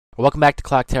Welcome back to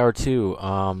Clock Tower 2.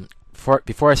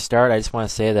 Before I start, I just want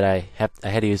to say that I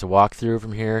had to use a walkthrough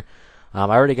from here. I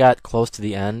already got close to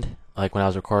the end, like when I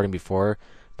was recording before,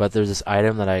 but there's this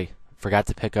item that I forgot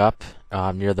to pick up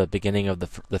near the beginning of the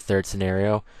third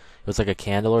scenario. It was like a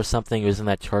candle or something. It was in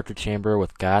that torture chamber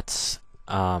with Guts,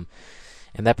 and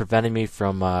that prevented me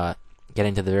from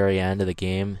getting to the very end of the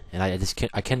game. And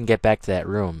I couldn't get back to that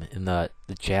room in the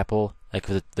chapel, like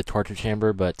the torture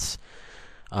chamber, but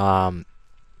um.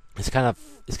 It's kind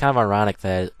of ironic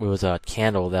that it was a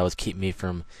candle that was keeping me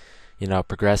from,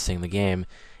 progressing the game,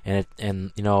 and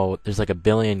there's like a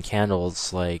billion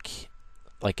candles on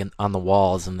the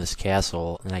walls in this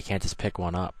castle, and I can't just pick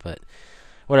one up. But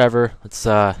whatever, let's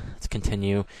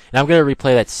continue. And I'm gonna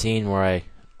replay that scene where I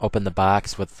opened the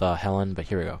box with Helen. But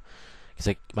here we go,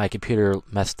 because my computer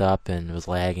messed up and was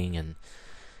lagging, and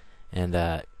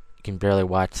you can barely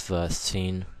watch the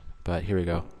scene. But here we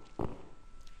go.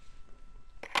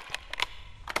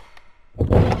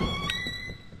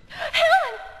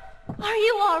 Helen! Are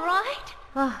you all right?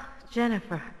 Oh,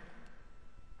 Jennifer.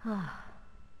 Oh.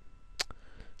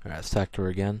 Alright, let's talk to her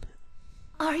again.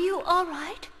 Are you all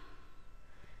right?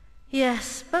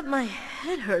 Yes, but my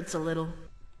head hurts a little.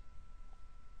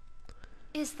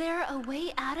 Is there a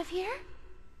way out of here?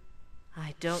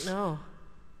 I don't know.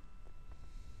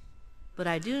 But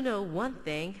I do know one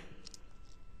thing.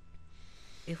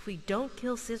 If we don't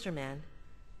kill Scissorman,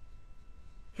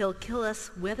 he'll kill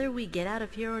us whether we get out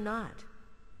of here or not.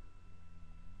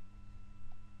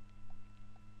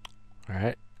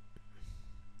 Alright.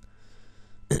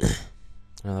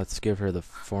 Now let's give her the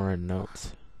foreign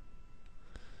notes.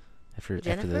 After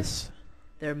this.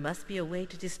 There must be a way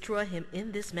to destroy him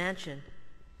in this mansion.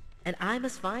 And I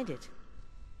must find it.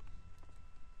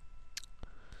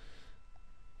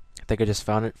 I think I just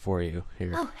found it for you.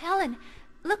 Here. Oh, Helen,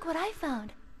 look what I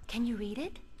found. Can you read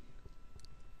it?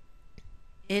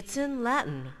 It's in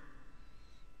Latin.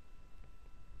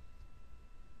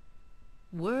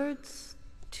 Words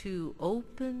to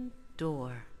open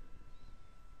door.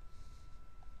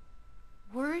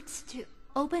 Words to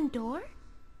open door?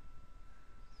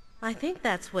 I think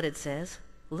that's what it says.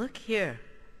 Look here.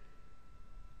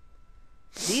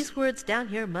 These words down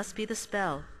here must be the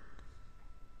spell.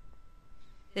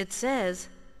 It says,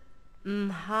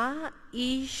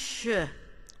 Mha-ish.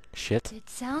 Shit. It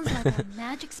sounds like a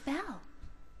magic spell.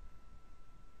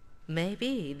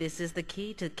 Maybe this is the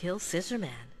key to kill Scissorman.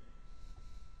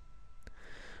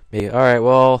 Maybe. Alright,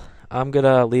 well, I'm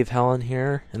gonna leave Helen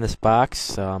here in this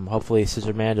box. Hopefully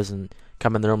Scissorman doesn't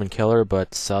come in the room and kill her,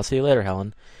 but I'll see you later,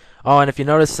 Helen. Oh, and if you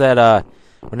notice that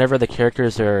whenever the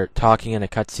characters are talking in a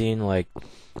cutscene,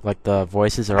 like the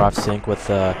voices are off sync with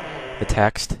the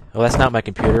text. Well, that's not my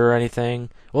computer or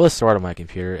anything. Well, it's sort of my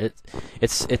computer.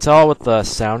 It's all with the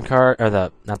sound card, or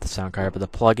not the sound card, but the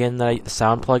plugin the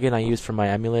sound plugin I use for my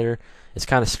emulator. It's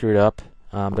kind of screwed up,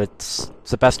 but it's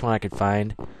the best one I could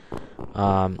find.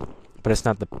 But it's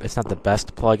not the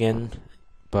best plugin.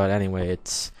 But anyway,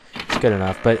 it's good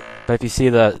enough. But if you see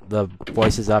the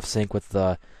voices off sync with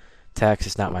the text,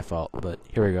 it's not my fault. But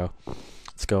here we go.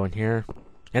 Let's go in here,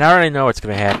 and I already know what's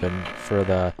gonna happen for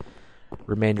the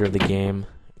remainder of the game,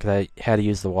 because I had to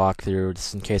use the walkthrough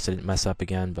just in case I didn't mess up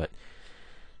again. But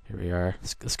here we are.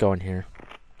 Let's go in here.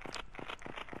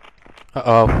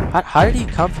 Uh-oh. How did he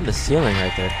come from the ceiling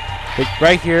right there? But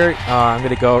right here, I'm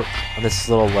going to go on this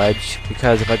little ledge,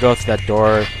 because if I go through that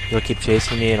door, he'll keep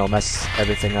chasing me and it'll mess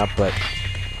everything up. But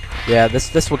yeah,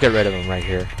 this will get rid of him right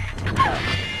here.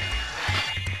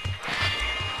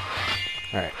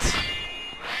 Alright.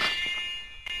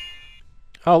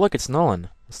 Oh, look, it's Nolan.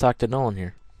 Let's talk to Nolan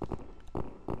here.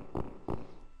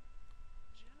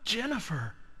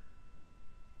 Jennifer!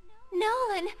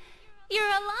 Nolan, you're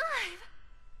alive!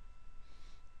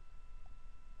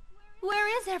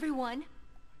 Where is everyone?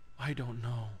 I don't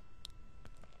know.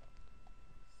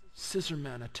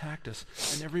 Scissorman attacked us,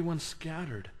 and everyone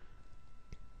scattered.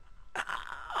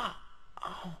 Ah,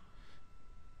 oh.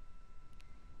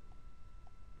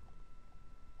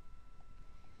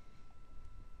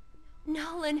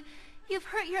 Nolan, you've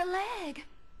hurt your leg.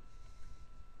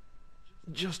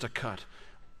 Just a cut.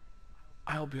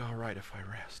 I'll be all right if I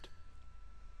rest.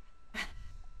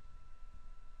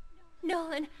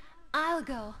 Nolan, I'll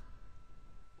go.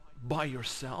 By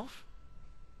yourself?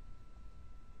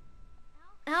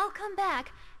 I'll come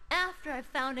back after I've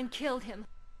found and killed him.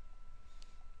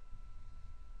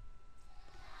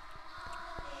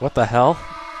 What the hell?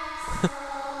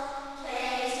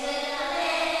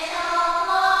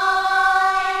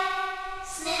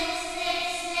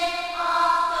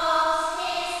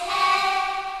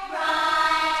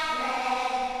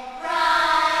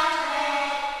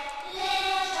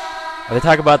 Are they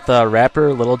talking about the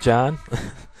rapper Little John?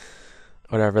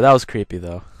 Whatever. That was creepy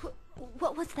though.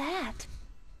 What was that?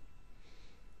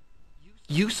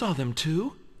 You saw them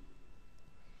too?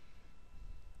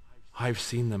 I've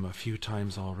seen them a few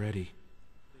times already.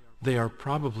 They are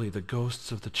probably the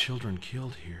ghosts of the children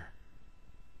killed here.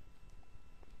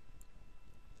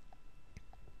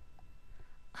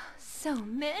 So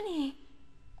many.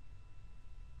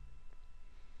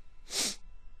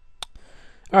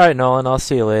 Alright, Nolan, I'll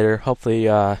see you later. Hopefully,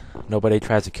 nobody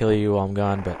tries to kill you while I'm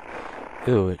gone, but...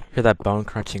 Ooh, hear that bone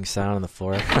crunching sound on the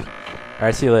floor?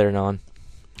 Alright, see you later, Nolan.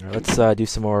 Alright, let's do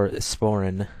some more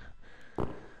ESPORIN.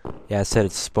 Yeah, I said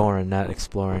it's sporin, not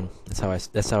exploring.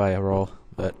 That's how I roll.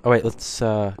 But, oh wait, let's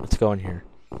go in here.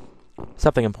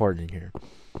 Something important in here.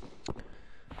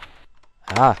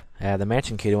 Ah, I have the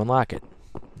mansion key to unlock it.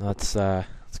 Let's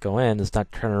go in. Let's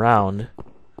not turn around.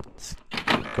 Let's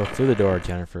go through the door,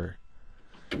 Jennifer.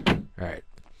 Alright.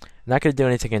 Not gonna do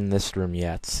anything in this room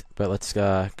yet, but let's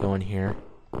go in here.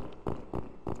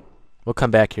 We'll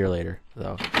come back here later,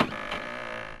 though.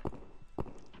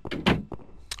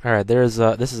 Alright, this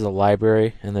is a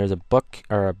library, and there's a book,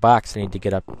 or a box I need to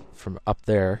get up from up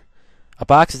there. A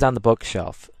box is on the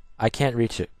bookshelf. I can't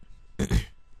reach it.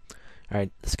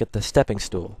 Alright, let's get the stepping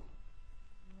stool.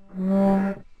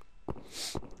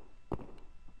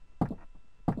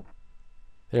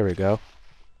 There we go.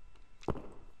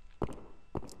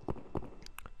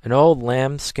 An old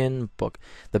lambskin book.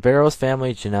 The Barrows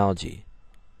family genealogy.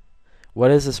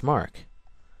 What is this mark?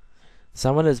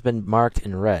 Someone has been marked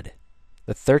in red.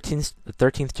 The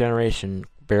 13th generation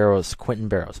Barrows, Quentin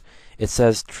Barrows. It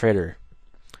says traitor.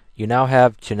 You now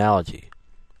have genealogy.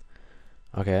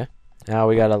 Okay. Now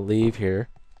we gotta leave here.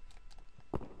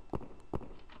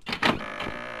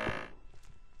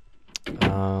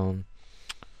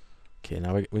 Okay,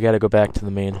 now we gotta go back to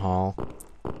the main hall.